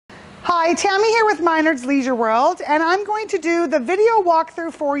Hi, Tammy here with Minard's Leisure World, and I'm going to do the video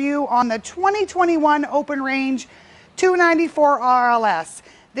walkthrough for you on the 2021 Open Range 294 RLS.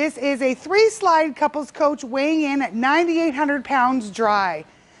 This is a 3-slide couples coach weighing in at 9,800 pounds dry.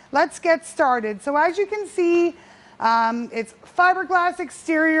 Let's get started. So as you can see, it's fiberglass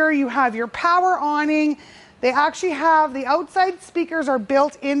exterior. You have your power awning. They actually have the outside speakers are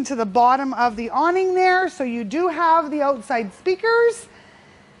built into the bottom of the awning there, so you do have the outside speakers.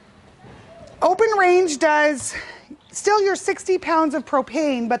 Open Range does still your 60 pounds of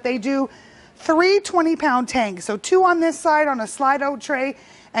propane, but they do 3 20-pound tanks. So 2 on this side on a slide-out tray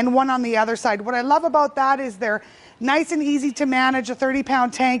and 1 on the other side. What I love about that is they're nice and easy to manage. A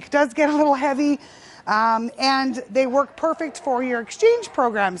 30-pound tank does get a little heavy, and they work perfect for your exchange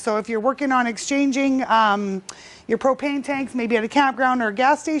program. So if you're working on exchanging your propane tanks, maybe at a campground or a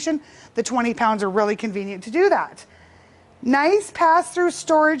gas station, the 20 pounds are really convenient to do that. Nice pass-through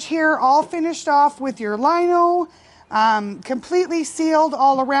storage here, all finished off with your lino, completely sealed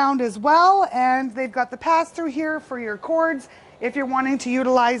all around as well, and they've got the pass-through here for your cords if you're wanting to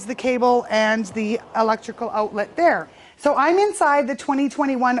utilize the cable and the electrical outlet there. So I'm inside the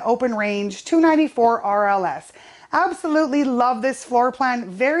 2021 Open Range 294 RLS. Absolutely love this floor plan,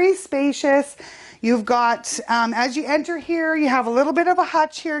 very spacious. You've got, as you enter here, you have a little bit of a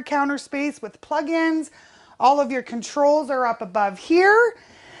hutch here, counter space with plug-ins. All of your controls are up above here.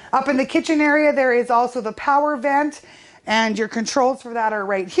 Up in the kitchen area, there is also the power vent, and your controls for that are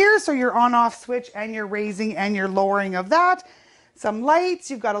right here. So your on-off switch and your raising and your lowering of that. Some lights,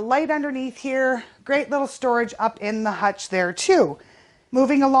 you've got a light underneath here. Great little storage up in the hutch there too.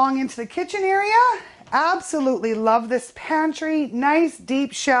 Moving along into the kitchen area, absolutely love this pantry. Nice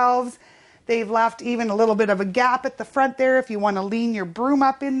deep shelves. They've left even a little bit of a gap at the front there if you want to lean your broom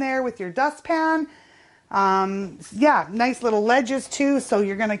up in there with your dustpan. Yeah, nice little ledges too, so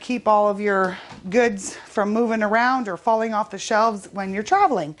you're going to keep all of your goods from moving around or falling off the shelves when you're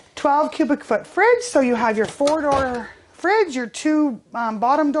traveling. 12 cubic foot fridge, so you have your 4-door fridge, your 2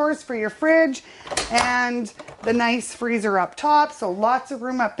 bottom doors for your fridge, and the nice freezer up top, so lots of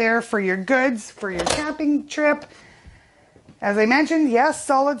room up there for your goods for your camping trip. As I mentioned, yes,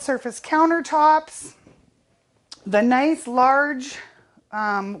 solid surface countertops, the nice large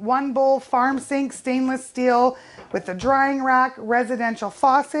 1 bowl farm sink, stainless steel with the drying rack, residential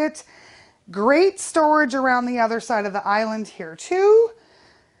faucet. Great storage around the other side of the island here too.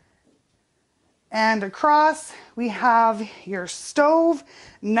 And across we have your stove,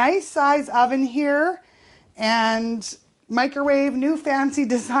 nice size oven here, and microwave, new fancy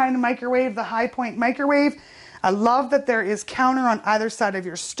design microwave, the High Point microwave. I love that there is counter on either side of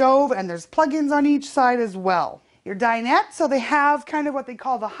your stove, and there's plug-ins on each side as well. Your dinette, so they have kind of what they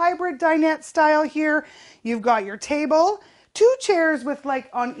call the hybrid dinette style here. You've got your table, 2 chairs with like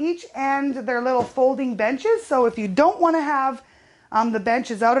on each end their little folding benches. So if you don't want to have the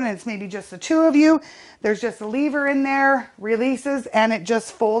benches out and it's maybe just the 2 of you, there's just a lever in there, releases, and it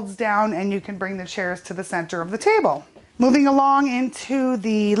just folds down and you can bring the chairs to the center of the table. Moving along into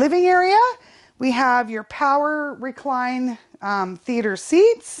the living area, we have your power recline theater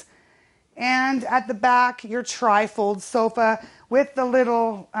seats. And at the back, your tri-fold sofa with the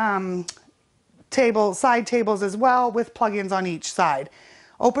little side tables as well with plug-ins on each side.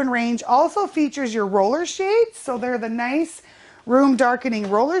 Open Range also features your roller shades. So they're the nice room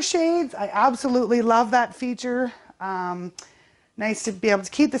darkening roller shades. I absolutely love that feature. Nice to be able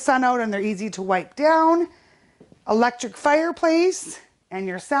to keep the sun out, and they're easy to wipe down. Electric fireplace and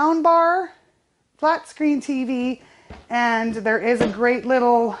your sound bar, flat screen TV. And there is a great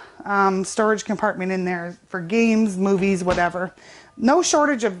little storage compartment in there for games, movies, whatever. No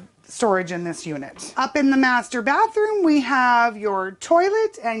shortage of storage in this unit. Up in the master bathroom, we have your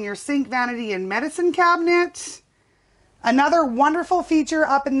toilet and your sink, vanity, and medicine cabinet. Another wonderful feature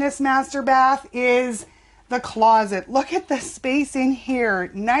up in this master bath is the closet. Look at the space in here.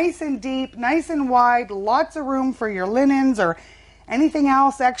 Nice and deep, nice and wide, lots of room for your linens or anything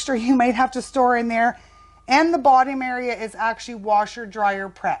else extra you might have to store in there. And the bottom area is actually washer dryer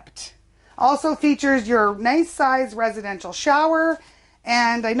prepped. Also features your nice size residential shower.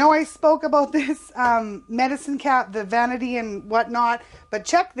 And I know I spoke about this medicine cap, the vanity and whatnot, but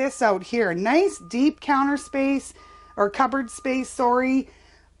check this out here. Nice deep counter space, or cupboard space, sorry.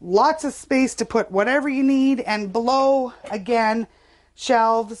 Lots of space to put whatever you need, and below, again,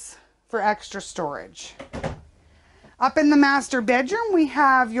 shelves for extra storage. Up in the master bedroom, we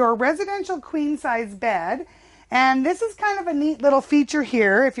have your residential queen size bed. And this is kind of a neat little feature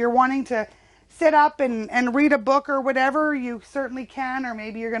here. If you're wanting to sit up and read a book or whatever, you certainly can. Or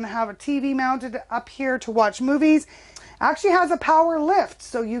maybe you're going to have a TV mounted up here to watch movies. Actually has a power lift,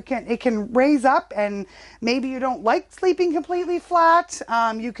 so it can raise up, and maybe you don't like sleeping completely flat.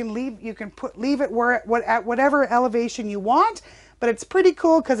 You can leave it at whatever elevation you want, but it's pretty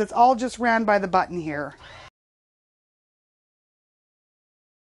cool because it's all just ran by the button here.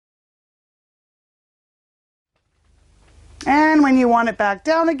 And when you want it back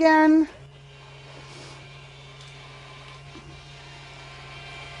down again,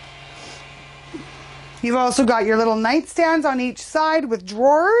 you've also got your little nightstands on each side with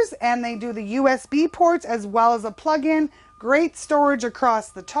drawers, and they do the USB ports as well as a plug-in. Great storage across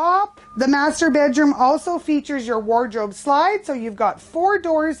the top. The master bedroom also features your wardrobe slide, so you've got 4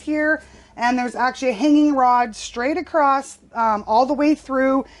 doors here, and there's actually a hanging rod straight across all the way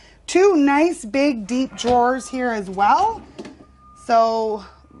through. 2 nice big deep drawers here as well. So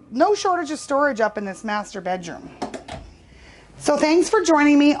no shortage of storage up in this master bedroom. So thanks for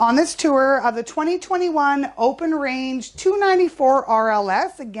joining me on this tour of the 2021 Open Range 294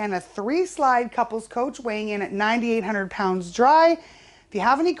 RLS. Again, a 3-slide couples coach weighing in at 9,800 pounds dry. If you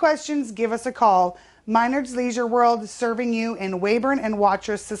have any questions, give us a call. Minard's Leisure World, serving you in Weyburn and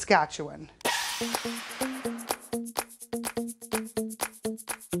Watrous, Saskatchewan.